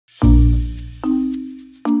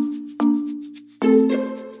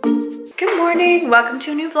morning, welcome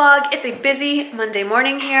to a new vlog. It's a busy Monday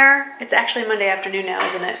morning here. It's actually Monday afternoon now,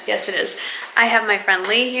 isn't it? Yes, it is. I have my friend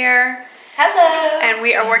Lee here. Hello. And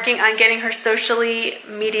we are working on getting her socially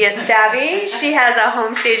media savvy. She has a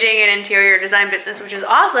home staging and interior design business, which is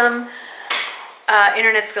awesome.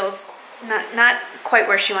 Internet skills, not quite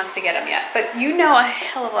where she wants to get them yet, but you know a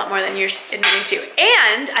hell of a lot more than you're admitting to.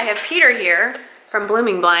 And I have Peter here from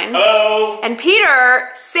Blooming Blinds. Hello. And Peter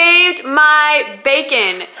saved my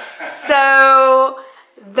bacon. So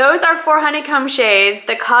those are 4 honeycomb shades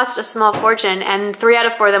that cost a small fortune, and 3 out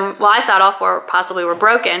of 4 of them, well, I thought all 4 possibly were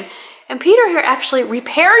broken. And Peter here actually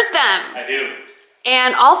repairs them. I do.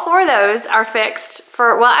 And all 4 of those are fixed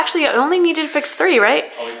for, well, actually I only needed to fix 3,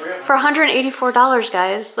 right? Only 3 of them? For $184,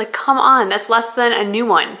 guys. Like, come on, that's less than a new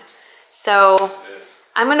one. So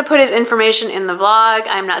I'm gonna put his information in the vlog.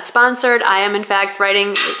 I'm not sponsored. I am in fact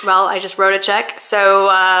writing, well, I just wrote a check. So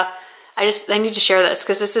I need to share this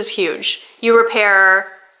because this is huge. You repair,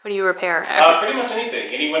 what do you repair? Pretty much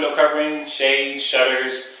anything. Any window covering, shades,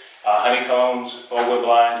 shutters, honeycombs, faux wood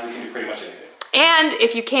blinds, we can do pretty much anything. And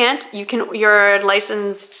if you can't, you're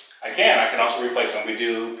licensed. I can also replace them. We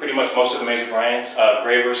do pretty much most of the major brands.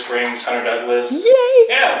 Graver, Springs, Hunter Douglas. Yay!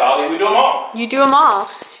 Yeah, Bali, we do them all. You do them all.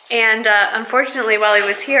 And unfortunately, while he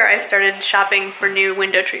was here, I started shopping for new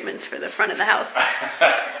window treatments for the front of the house.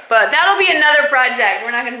 But that'll be another project.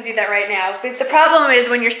 We're not gonna do that right now. But the problem is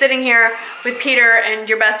when you're sitting here with Peter and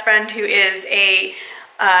your best friend who is a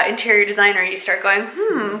interior designer, you start going,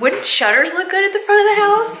 wouldn't shutters look good at the front of the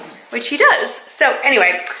house? Which he does. So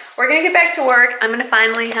anyway, we're gonna get back to work. I'm gonna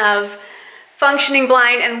finally have functioning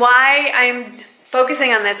blind, and why I'm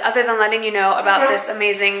focusing on this, other than letting you know about this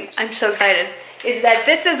amazing, I'm so excited, is that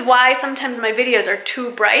this is why sometimes my videos are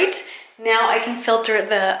too bright. Now I can filter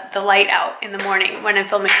the light out in the morning when I'm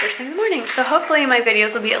filming first thing in the morning. So hopefully my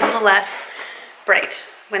videos will be a little less bright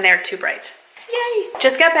when they're too bright. Yay!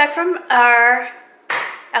 Just got back from our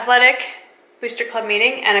athletic booster club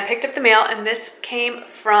meeting, and I picked up the mail, and this came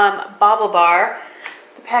from Bobble Bar.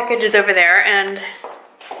 The package is over there, and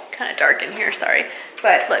kind of dark in here, sorry.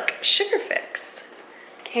 But look, Sugar Fix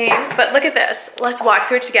came, but look at this. Let's walk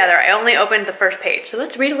through it together. I only opened the first page, so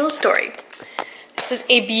let's read a little story. This is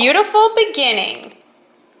a beautiful beginning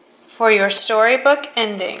for your storybook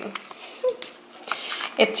ending.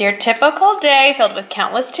 It's your typical day filled with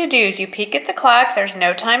countless to-dos. You peek at the clock, there's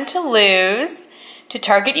no time to lose. To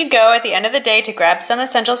Target you go at the end of the day to grab some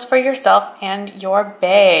essentials for yourself and your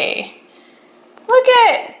bae. Look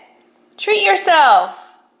it! Treat yourself!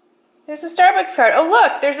 There's a Starbucks card. Oh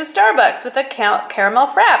look, there's a Starbucks with a caramel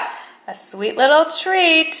frap. A sweet little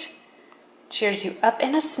treat. Cheers you up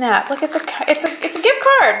in a snap. Look, it's a gift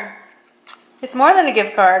card. It's more than a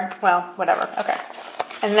gift card. Well, whatever. Okay.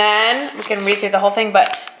 And then we can read through the whole thing,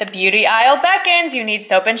 but the beauty aisle beckons. You need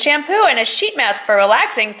soap and shampoo and a sheet mask for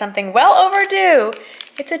relaxing, something well overdue.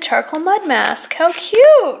 It's a charcoal mud mask. How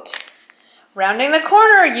cute! Rounding the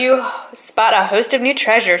corner, you spot a host of new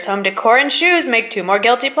treasures. Home decor and shoes make 2 more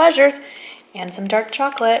guilty pleasures. And some dark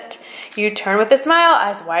chocolate. You turn with a smile,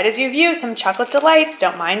 eyes wide as you view some chocolate delights.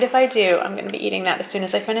 Don't mind if I do. I'm going to be eating that as soon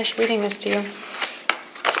as I finish reading this to you.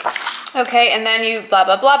 Okay, and then you blah,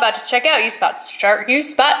 blah, blah, about to check out. You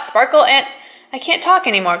spot sparkle and... I can't talk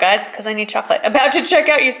anymore, guys. It's because I need chocolate. About to check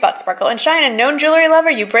out, you spot sparkle and shine. And known jewelry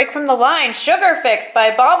lover, you break from the line. Sugar Fix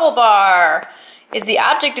by Bobble Bar is the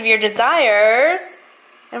object of your desires.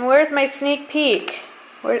 And where's my sneak peek?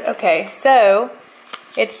 Okay, so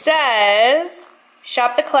it says,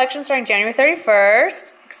 shop the collection starting January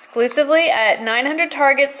 31st, exclusively at 900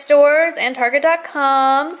 Target stores and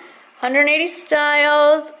Target.com, 180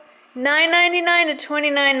 styles, $9.99 to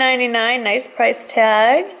 $29.99, nice price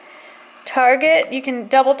tag. Target, you can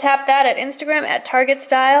double tap that at Instagram at Target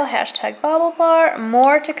Style, #Bobble Bar.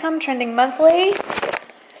 More to come, trending monthly.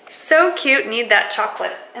 So cute, need that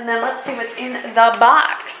chocolate. And then let's see what's in the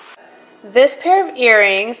box. This pair of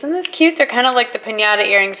earrings, isn't this cute? They're kind of like the piñata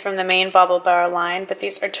earrings from the main Bobble Bar line, but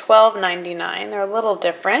these are $12.99. They're a little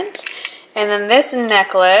different. And then this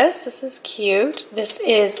necklace, this is cute. This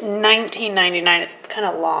is $19.99. It's kind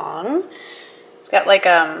of long. It's got like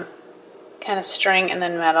kind of string and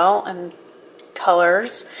then metal and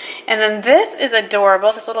colors. And then this is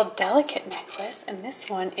adorable, this little delicate necklace. And this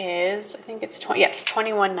one is, I think it's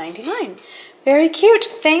 $21.99. Very cute.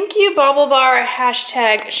 Thank you, Bobble Bar,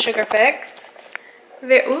 #Sugar Fix.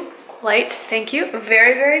 Light, thank you.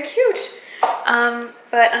 Very, very cute.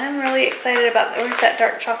 But I'm really excited about, where's that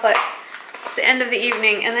dark chocolate? It's the end of the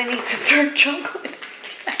evening and I need some dark chocolate.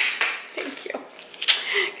 Yes, thank you.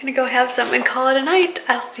 Gonna go have some and call it a night.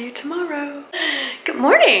 I'll see you tomorrow. Good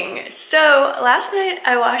morning. So last night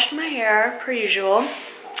I washed my hair per usual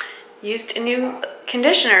used a new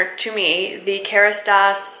conditioner to me, the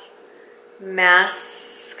Kerastase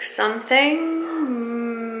Mask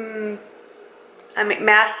something.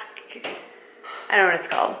 Mask. I don't know what it's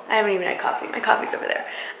called. I haven't even had coffee. My coffee's over there.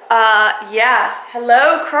 Yeah.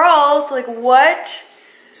 Hello, curls. Like, what?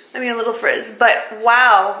 I mean, a little frizz, but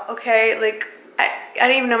wow. Okay, like, I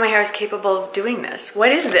didn't even know my hair was capable of doing this.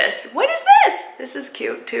 What is this? What is this? This is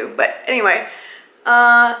cute too. But anyway,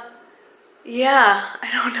 yeah, I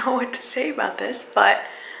don't know what to say about this, but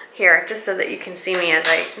here, just so that you can see me as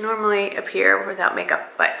I normally appear without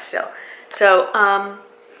makeup, but still. So,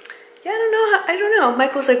 yeah, I don't know.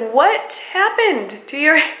 Michael's like, what happened to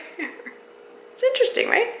your hair? It's interesting,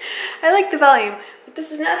 right? I like the volume, but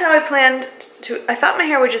this is not how I planned to. I thought my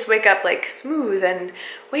hair would just wake up like smooth and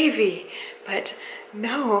wavy, but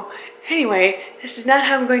no. Anyway, this is not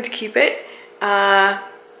how I'm going to keep it. I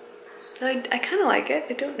kind of like it.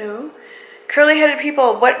 I don't know. Curly-headed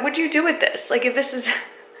people, what would you do with this? Like, if this is,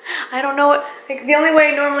 I don't know what, like, the only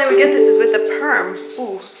way I normally would get this is with a perm.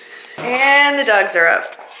 Ooh. And the dogs are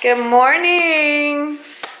up. Good morning,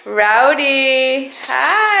 Rowdy.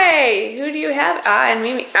 Hi, who do you have? Ah, and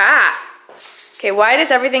Mimi. Ah. Okay, why does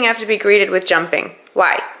everything have to be greeted with jumping?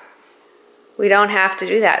 Why? We don't have to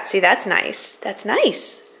do that. See, that's nice. That's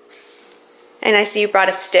nice. And I see you brought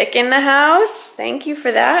a stick in the house. Thank you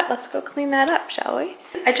for that. Let's go clean that up, shall we?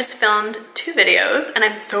 I just filmed 2 videos and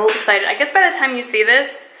I'm so excited. I guess by the time you see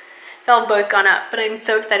this, they'll have both gone up, but I'm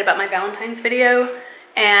so excited about my Valentine's video,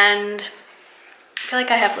 and I feel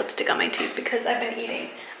like I have lipstick on my teeth because I've been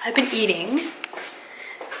eating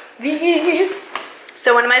these.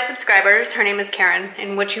 So one of my subscribers, her name is Karen,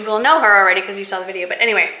 in which you will know her already because you saw the video, but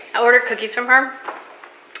anyway, I ordered cookies from her,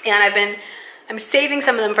 and I'm saving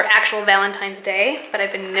some of them for actual Valentine's Day, but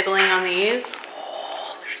I've been nibbling on these.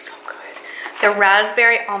 Oh, they're so good. They're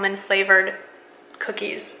raspberry almond flavored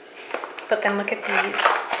cookies. But then look at these.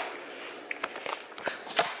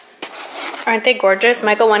 Aren't they gorgeous?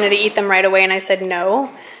 Michael wanted to eat them right away and I said no.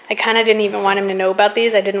 I kind of didn't even want him to know about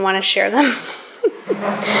these. I didn't want to share them.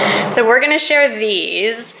 So we're gonna share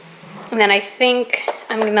these, and then I think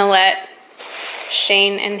I'm gonna let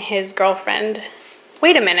Shane and his girlfriend,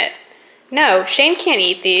 wait a minute. No, Shane can't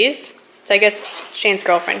eat these. So I guess Shane's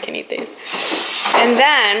girlfriend can eat these. And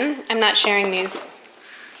then, I'm not sharing these.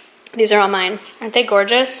 These are all mine. Aren't they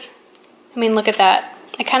gorgeous? I mean, look at that.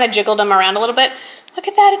 I kind of jiggled them around a little bit. Look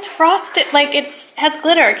at that, it's frosted, like it has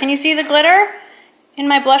glitter. Can you see the glitter in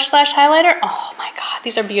my blush slash highlighter? Oh my God,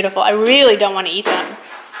 these are beautiful. I really don't want to eat them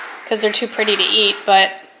because they're too pretty to eat,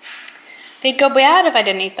 but they'd go bad if I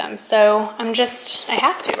didn't eat them. So I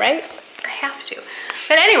have to, right? I have to.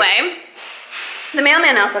 But anyway, the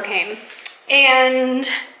mailman also came, and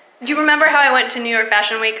do you remember how I went to New York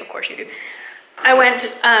Fashion Week? Of course you do. I went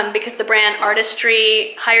because the brand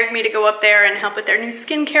Artistry hired me to go up there and help with their new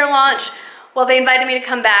skincare launch. Well, they invited me to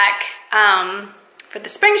come back for the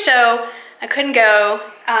spring show. I couldn't go,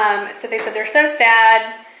 so they said they're so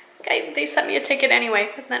sad. They sent me a ticket anyway.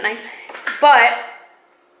 Isn't that nice? But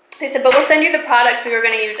they said, but we'll send you the products we were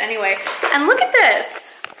going to use anyway. And look at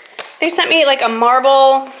this. They sent me like a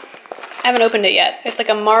marble, I haven't opened it yet. It's like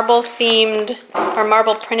a marble themed or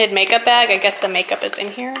marble printed makeup bag. I guess the makeup is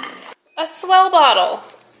in here. A Swell bottle.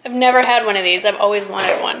 I've never had one of these. I've always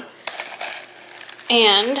wanted one.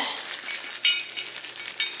 And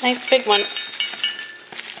nice big one.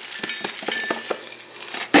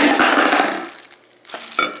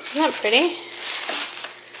 Isn't that pretty?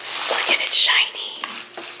 Look at it, shiny.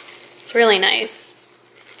 It's really nice.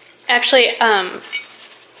 Actually,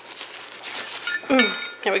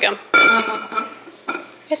 there we go.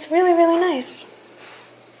 It's really, really nice.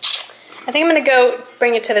 I think I'm gonna go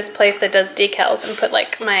bring it to this place that does decals and put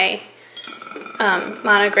like my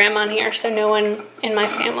monogram on here so no one in my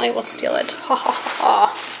family will steal it. Ha ha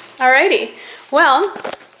ha. Alrighty. Well,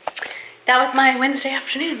 that was my Wednesday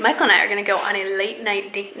afternoon. Michael and I are gonna go on a late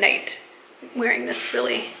night date night wearing this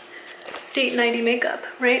really date nighty makeup,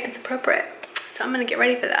 right? It's appropriate. So I'm gonna get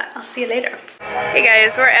ready for that. I'll see you later. Hey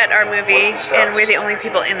guys, we're at our movie and we're the only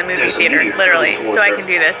people in the movie theater, literally, so I can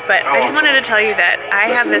do this. But I just wanted to tell you that I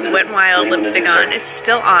have this Wet n Wild lipstick on. It's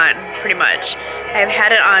still on, pretty much. I've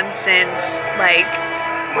had it on since like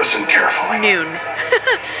listen carefully. Noon.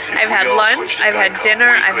 I've had lunch, I've had dinner,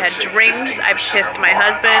 I've had drinks, I've kissed my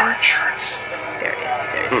husband. There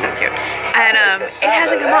it is. So cute. And it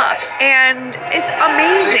hasn't come off. And it's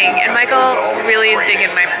amazing. And Michael really is digging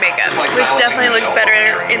my makeup, which definitely looks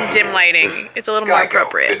better in dim lighting. It's a little more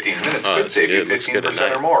appropriate. 15 minutes Oh, it's good. It looks good at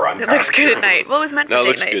night. or more on It looks good at night. What was meant for No, it date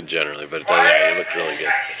looks night? good generally, but it looks really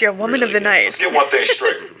good. It's your woman of the night. Get one thing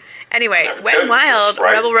straight. And Anyway, Wet n Wild,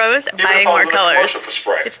 Rebel Rose, buying more colors.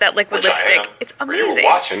 It's that liquid lipstick. It's amazing.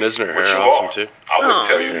 And isn't her hair awesome too? I wouldn't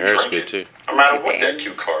tell you Her to hair's drink good it, too. no matter what that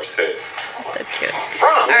cue card says. That's so cute.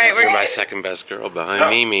 Alright, You're my second best girl behind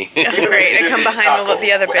Mimi. Great, I come behind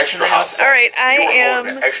the other bitch in the house. Alright, I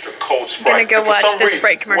am gonna go watch this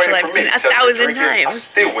Sprite commercial I've seen 1,000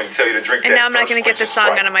 times. And now I'm not gonna get this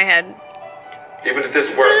song out of my head. Even if this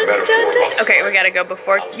were a metaphor. Okay, we gotta go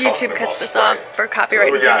before YouTube cuts this off for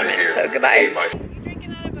copyright infringement. So goodbye. You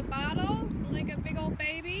drinking out of a bottle like a big old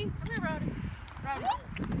baby? Come here, Rowdy. Rowdy.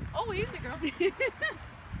 Oh, easy, girl.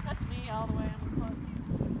 That's me all the way on the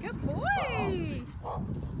foot. Good boy.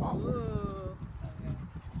 Ooh.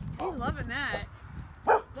 He's loving that.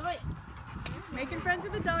 Making friends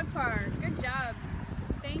at the dog park. Good job.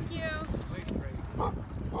 Thank you.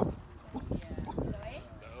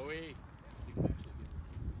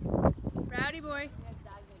 Rowdy boy.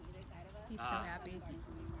 He's so happy.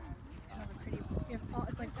 I have a pretty,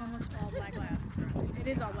 it's like almost all black labs. It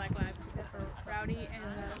is all black labs for Rowdy and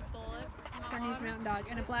Marnie's mountain dog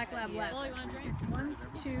and a black lab left. It's 1,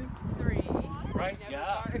 2, 3. Right?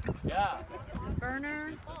 Yeah. Yeah.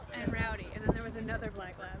 Burner and Rowdy, and then there was another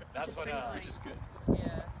black lab. That's what, which is good.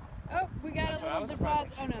 Yeah. Oh, we got a little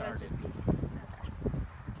deposit. Oh no, that's just Pete.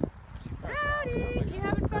 Rowdy, you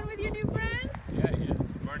having fun with your new friends? Yeah, he is.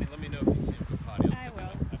 Marnie, let me know if you see him go potty. I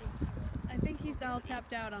will. I think he's all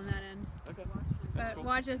tapped out on that end. Okay. But cool.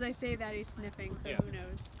 watch as I say that he's sniffing, so who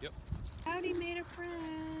knows. Yep. Rowdy made a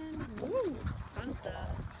friend. Woo!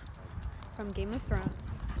 Sansa. From Game of Thrones.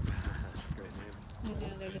 That's a great name. I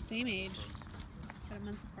know, they're the same age. Got a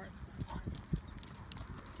month apart.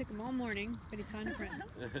 Took him all morning, but he found a friend.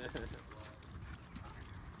 This is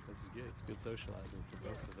good. It's good socializing for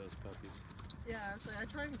both of those puppies. Yeah, so I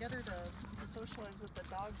try and get her to socialize with the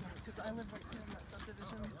dogs because I live right here in that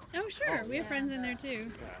subdivision. Oh, sure. We have friends in there too.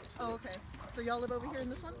 Oh, okay. So y'all live over here in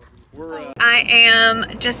this one? We're I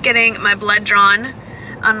am just getting my blood drawn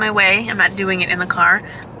on my way. I'm not doing it in the car.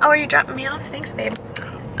 Oh, are you dropping me off? Thanks, babe.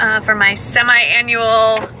 For my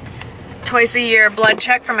semi-annual twice-a-year blood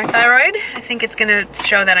check for my thyroid. I think it's gonna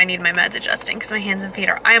show that I need my meds adjusting because my hands and feet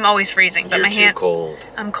are. I am always freezing, but You're my hand. too cold.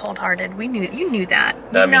 I'm cold-hearted. You knew that. I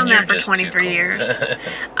You've mean, known you're that for just too 23 cold. years.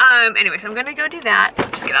 Anyway, so I'm gonna go do that.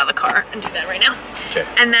 Just get out of the car and do that right now. Okay.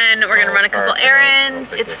 And then we're gonna run a couple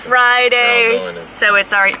errands. It's Friday, so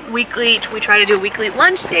it's our weekly. We try to do a weekly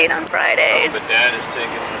lunch date on Fridays. But Dad is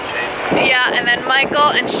taking Yeah, and then Michael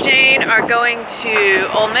and Shane are going to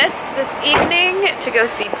Ole Miss this evening to go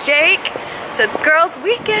see Jake. So it's girls'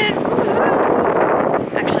 weekend.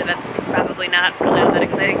 Woo-hoo. Actually, that's probably not really all that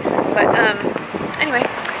exciting. But anyway,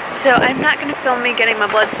 so I'm not gonna film me getting my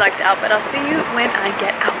blood sucked out, but I'll see you when I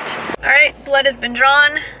get out. All right, blood has been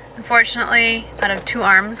drawn. Unfortunately, out of 2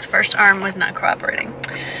 arms, first arm was not cooperating.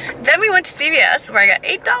 Then we went to CVS where I got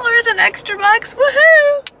 $8 in extra bucks,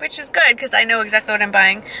 woohoo! Which is good because I know exactly what I'm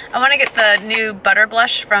buying. I want to get the new butter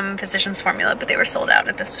blush from Physicians Formula, but they were sold out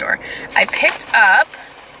at the store. I picked up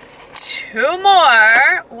 2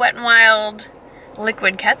 more Wet n Wild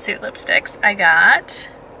liquid catsuit lipsticks. I got,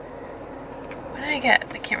 what did I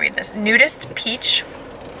get? I can't read this. Nudist Peach.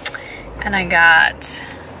 And I got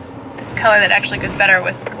this color that actually goes better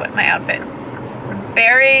with my outfit.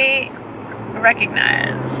 Berry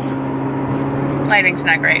Recognize. Lighting's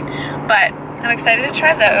not great, but I'm excited to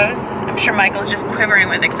try those. I'm sure Michael's just quivering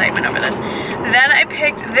with excitement over this. Then I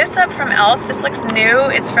picked this up from e.l.f. This looks new.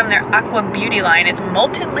 It's from their Aqua Beauty line. It's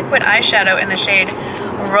Molten Liquid Eyeshadow in the shade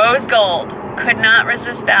Rose Gold. Could not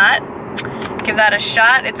resist that. Give that a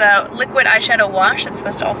shot. It's a liquid eyeshadow wash. It's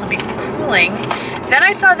supposed to also be cooling. Then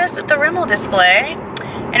I saw this at the Rimmel display,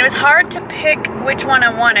 and it was hard to pick which one I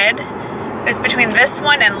wanted. It was between this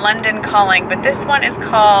one and London Calling, but this one is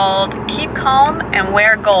called Keep Calm and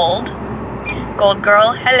Wear Gold.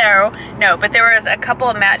 Goldgirl, hello. No, but there was a couple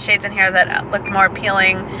of matte shades in here that looked more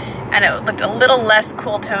appealing, and it looked a little less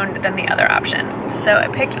cool toned than the other option. So I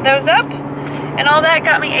picked those up, and all that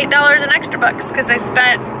got me $8 in extra bucks because I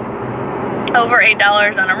spent over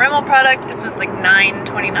 $8 on a Rimmel product. This was like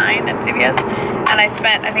 $9.29 at CVS, and I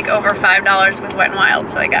spent I think over $5 with Wet n Wild,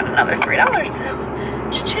 so I got another $3. So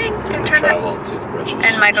cha-ching, gonna turn that. toothbrushes.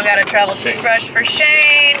 And Michael got a travel toothbrush for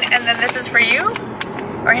Shane, and then this is for you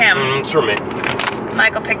or him. It's for me.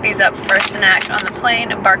 Michael picked these up for a snack on the plane.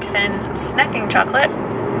 Bark Thins snacking chocolate.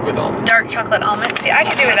 With almond. Dark chocolate almond. See, I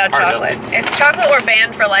could do without chocolate. If chocolate were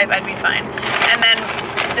banned for life, I'd be fine. And then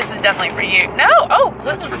this is definitely for you. No, oh,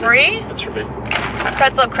 gluten free. That's for me.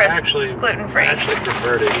 Pretzel crisps, gluten free. I actually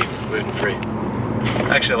prefer to eat gluten free.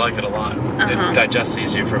 I actually like it a lot. It digests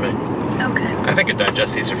easier for me. Okay. I think it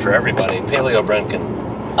digests easier for everybody. Paleo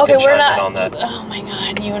Brenkin. Okay, we're not. On that. Oh my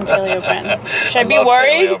God, you and Paleo Brent. Should I be love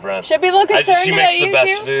worried? Paleo Brent. Should I be a little concerned She about makes the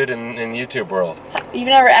best YouTube? food in YouTube world. You've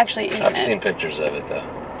never actually eaten I've it. seen pictures of it though.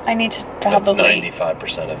 I need to That's probably.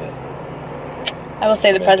 95% of it. I will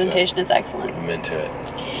say the I'm into presentation is excellent. I'm into it.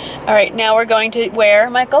 All right, now we're going to where,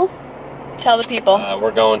 Michael? Tell the people.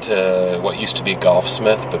 We're going to what used to be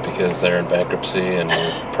Golfsmith, but because they're in bankruptcy and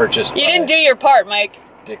were purchased You by didn't do your part, Mike.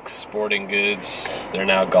 Dick's Sporting Goods, they're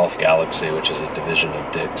now Golf Galaxy, which is a division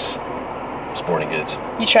of Dick's Sporting Goods.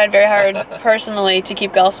 You tried very hard, personally, to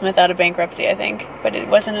keep Golfsmith out of bankruptcy, I think, but it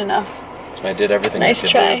wasn't enough. I did everything Nice I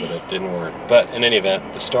could try. do, but it didn't work. But in any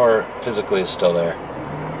event, the store physically is still there,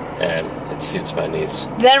 and it suits my needs.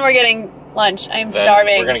 Then we're getting lunch. I am Then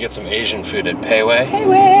starving. We're gonna get some Asian food at Pei Wei,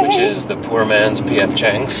 Wei. which is the poor man's P.F.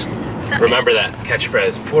 Chang's. Remember that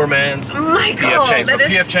catchphrase, poor man's Michael, P.F. Chang's. that But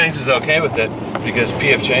is- P.F. Chang's is okay with it because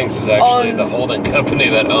P.F. Chang's is actually the Owns- holding company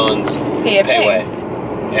that owns P.F. Pei Wei Chang's.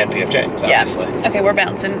 and P.F. Chang's, Yeah. obviously. Okay, we're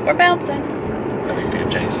bouncing. We're bouncing. I think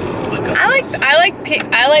P.F. Chang's is the holding company. I like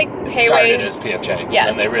Pei Started Wei's, as P.F. Chang's, Yes.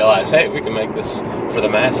 and they realized, hey, we can make this for the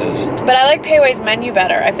masses but I like Pei Wei's menu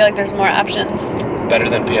better. I feel like there's more options. better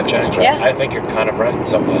than P.F. Chang's, right? Yeah. I think you're kind of right in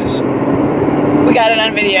some ways. We got it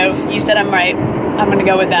on video. You said I'm right. I'm gonna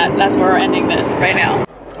go with that. That's where we're ending this right now.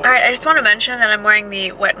 All right, I just want to mention that I'm wearing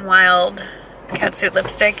the Wet n Wild catsuit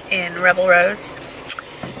lipstick in Rebel Rose,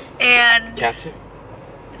 and Catsuit?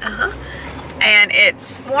 and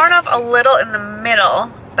it's worn off a little in the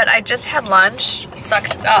middle. But I just had lunch,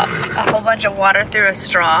 sucked up a whole bunch of water through a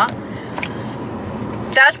straw.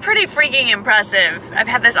 That's pretty freaking impressive. I've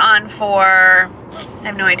had this on for, I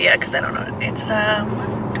have no idea because I don't know. It's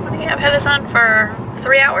 20, I've had this on for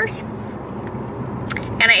 3 hours.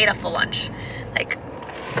 And I ate a full lunch. Like,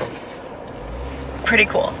 pretty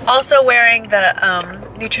cool. Also wearing the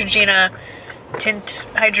Neutrogena Tint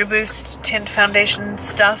Hydro Boost Tint Foundation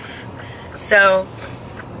stuff. So,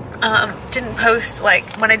 didn't post,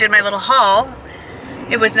 like, when I did my little haul,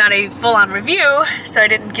 it was not a full-on review, so I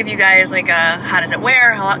didn't give you guys like a how does it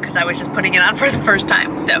wear, because I was just putting it on for the first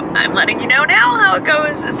time. So I'm letting you know now how it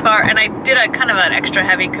goes as far, and I did a kind of an extra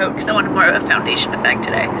heavy coat because I wanted more of a foundation effect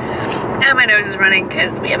today. And my nose is running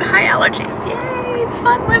because we have high allergies. Yay!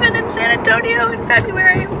 Fun living in San Antonio in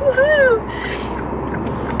February. Woohoo!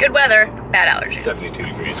 Good weather, bad allergies. 72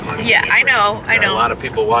 degrees, Marnie. Yeah, I know, I There are know. a lot of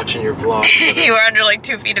people watching your vlog. You were under like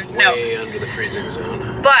 2 feet of snow. Way under the freezing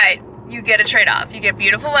zone. But you get a trade-off. You get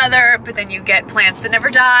beautiful weather, but then you get plants that never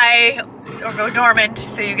die or go dormant,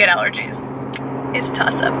 so you get allergies. It's a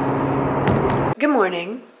toss-up. Good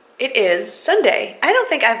morning. It is Sunday. I don't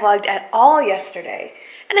think I vlogged at all yesterday,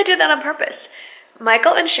 and I did that on purpose.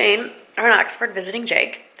 Michael and Shane are in Oxford visiting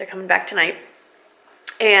Jake. They're coming back tonight.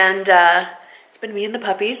 And it's been me and the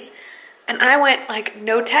puppies. And I went like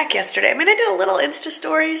no tech yesterday. I mean, I did a little Insta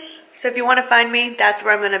stories. So if you want to find me, that's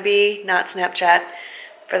where I'm going to be, not Snapchat.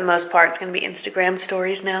 For the most part, it's going to be Instagram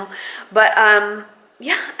stories now. But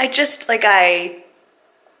yeah, I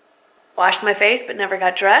washed my face but never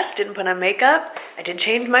got dressed, didn't put on makeup. I did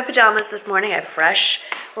change my pajamas this morning. I have fresh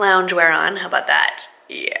loungewear on. How about that?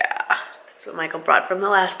 Yeah. That's what Michael brought from the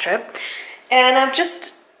last trip. And I've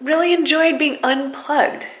just really enjoyed being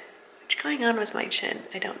unplugged. What's going on with my chin?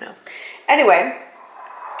 I don't know. Anyway,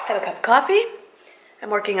 I have a cup of coffee. I'm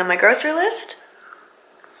working on my grocery list.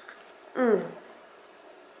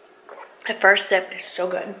 The first sip is so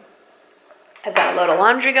good. I've got a load of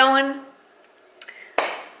laundry going.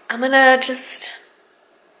 I'm gonna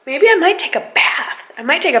maybe I might take a bath. I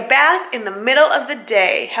might take a bath in the middle of the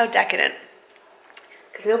day. How decadent.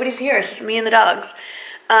 Because nobody's here, it's just me and the dogs.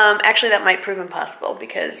 Actually, that might prove impossible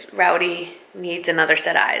because Rowdy needs another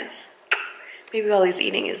set of eyes. Maybe while he's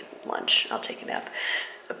eating his lunch, I'll take a nap.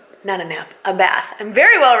 Not a nap, a bath. I'm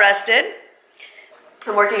very well rested.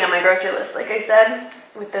 I'm working on my grocery list, like I said,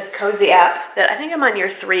 with this cozy app that I think I'm on year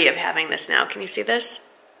 3 of having this now. Can you see this?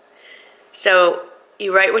 So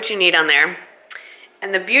you write what you need on there.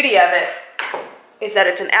 And the beauty of it is that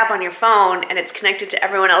it's an app on your phone and it's connected to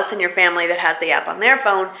everyone else in your family that has the app on their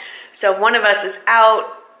phone. So if one of us is out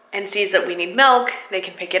and sees that we need milk, they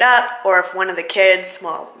can pick it up. Or if one of the kids,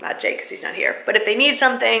 well, not Jake because he's not here, but if they need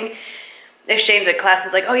something, if Shane's at class and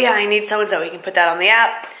is like, oh yeah, I need so-and-so, he can put that on the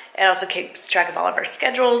app. It also keeps track of all of our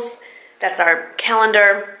schedules. That's our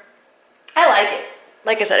calendar. I like it.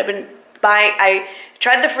 Like I said, I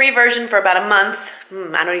tried the free version for about a month.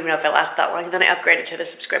 I don't even know if it lasted that long. And then I upgraded to the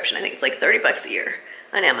subscription. I think it's like 30 bucks a year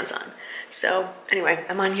on Amazon. So anyway,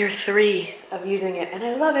 I'm on year 3 of using it and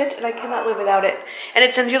I love it and I cannot live without it. And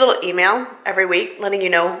it sends you a little email every week letting you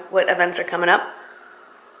know what events are coming up.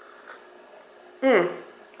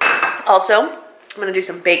 Also, I'm gonna do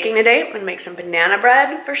some baking today. I'm gonna make some banana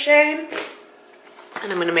bread for Shane.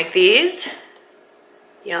 And I'm gonna make these.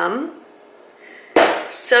 Yum.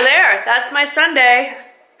 So there, that's my Sunday.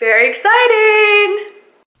 Very exciting.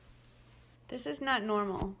 This is not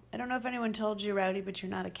normal. I don't know if anyone told you, Rowdy, but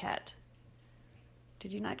you're not a cat.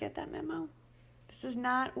 Did you not get that memo? This is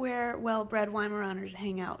not where well-bred Weimaraners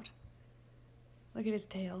hang out. Look at his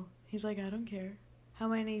tail. He's like, I don't care. How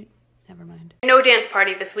many? Never mind. No dance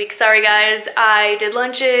party this week. Sorry, guys. I did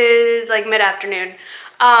lunches like mid-afternoon.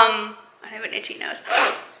 I have an itchy nose.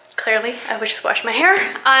 Clearly, I would just wash my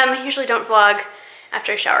hair. I usually don't vlog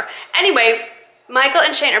after I shower. Anyway, Michael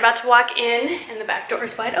and Shane are about to walk in, and the back door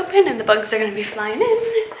is wide open, and the bugs are gonna be flying in.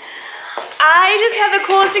 I just had the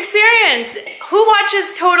coolest experience. Who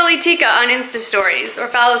watches Totally Tika on Insta Stories or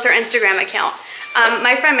follows her Instagram account?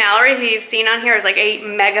 My friend Mallory, who you've seen on here, is like a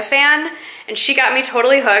mega fan, and she got me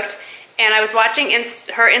totally hooked. And I was watching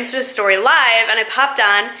her Insta Story live, and I popped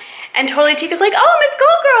on, and Totally Tika's like, oh,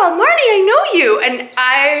 MsGoldgirl, Marnie, I know you. And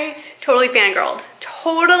I totally fangirled.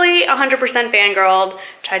 Totally 100% fangirled.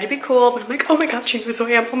 Tried to be cool, but I'm like, oh my God, she knows who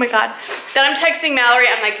I am, oh my God. Then I'm texting Mallory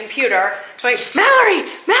on my computer. I'm like,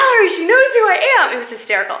 Mallory, she knows who I am. It was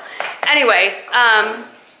hysterical. Anyway,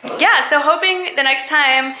 yeah, so hoping the next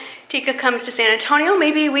time Tika comes to San Antonio,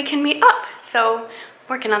 maybe we can meet up. So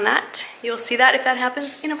working on that. You'll see that if that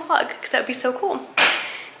happens in a vlog, because that would be so cool.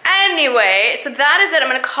 Anyway, so that is it. I'm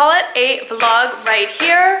gonna call it a vlog right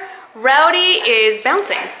here. Rowdy is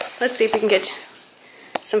bouncing. Let's see if we can get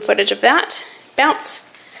some footage of that. Bounce.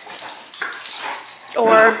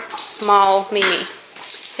 Or Mall Mimi.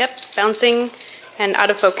 Yep, bouncing and out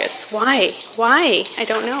of focus. Why? Why? I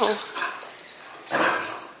don't know.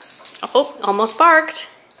 Oh, almost barked.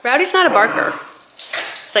 Rowdy's not a barker.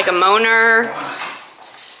 It's like a moaner.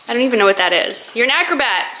 I don't even know what that is. You're an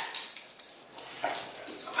acrobat.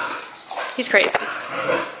 He's crazy.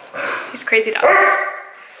 He's a crazy dog.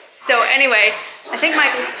 So anyway, I think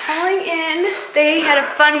Michael's calling in. They had a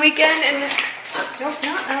fun weekend in, nope,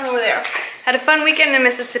 not, I don't know where they are. Had a fun weekend in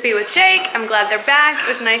Mississippi with Jake. I'm glad they're back. It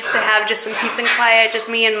was nice to have just some peace and quiet, just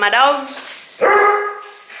me and my dog.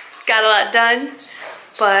 Got a lot done,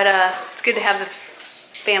 but it's good to have the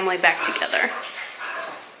family back together.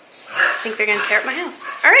 I think they're gonna tear up my house.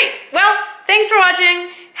 All right, well, thanks for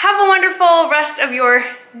watching. Have a wonderful rest of your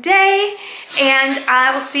day, and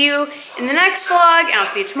I will see you in the next vlog, and I'll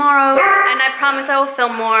see you tomorrow, and I promise I will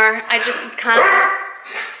film more. I just was kind of,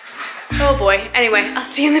 oh boy. Anyway, I'll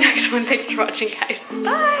see you in the next one. Thanks for watching, guys.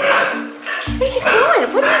 Bye. What are you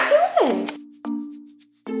doing? What are you doing?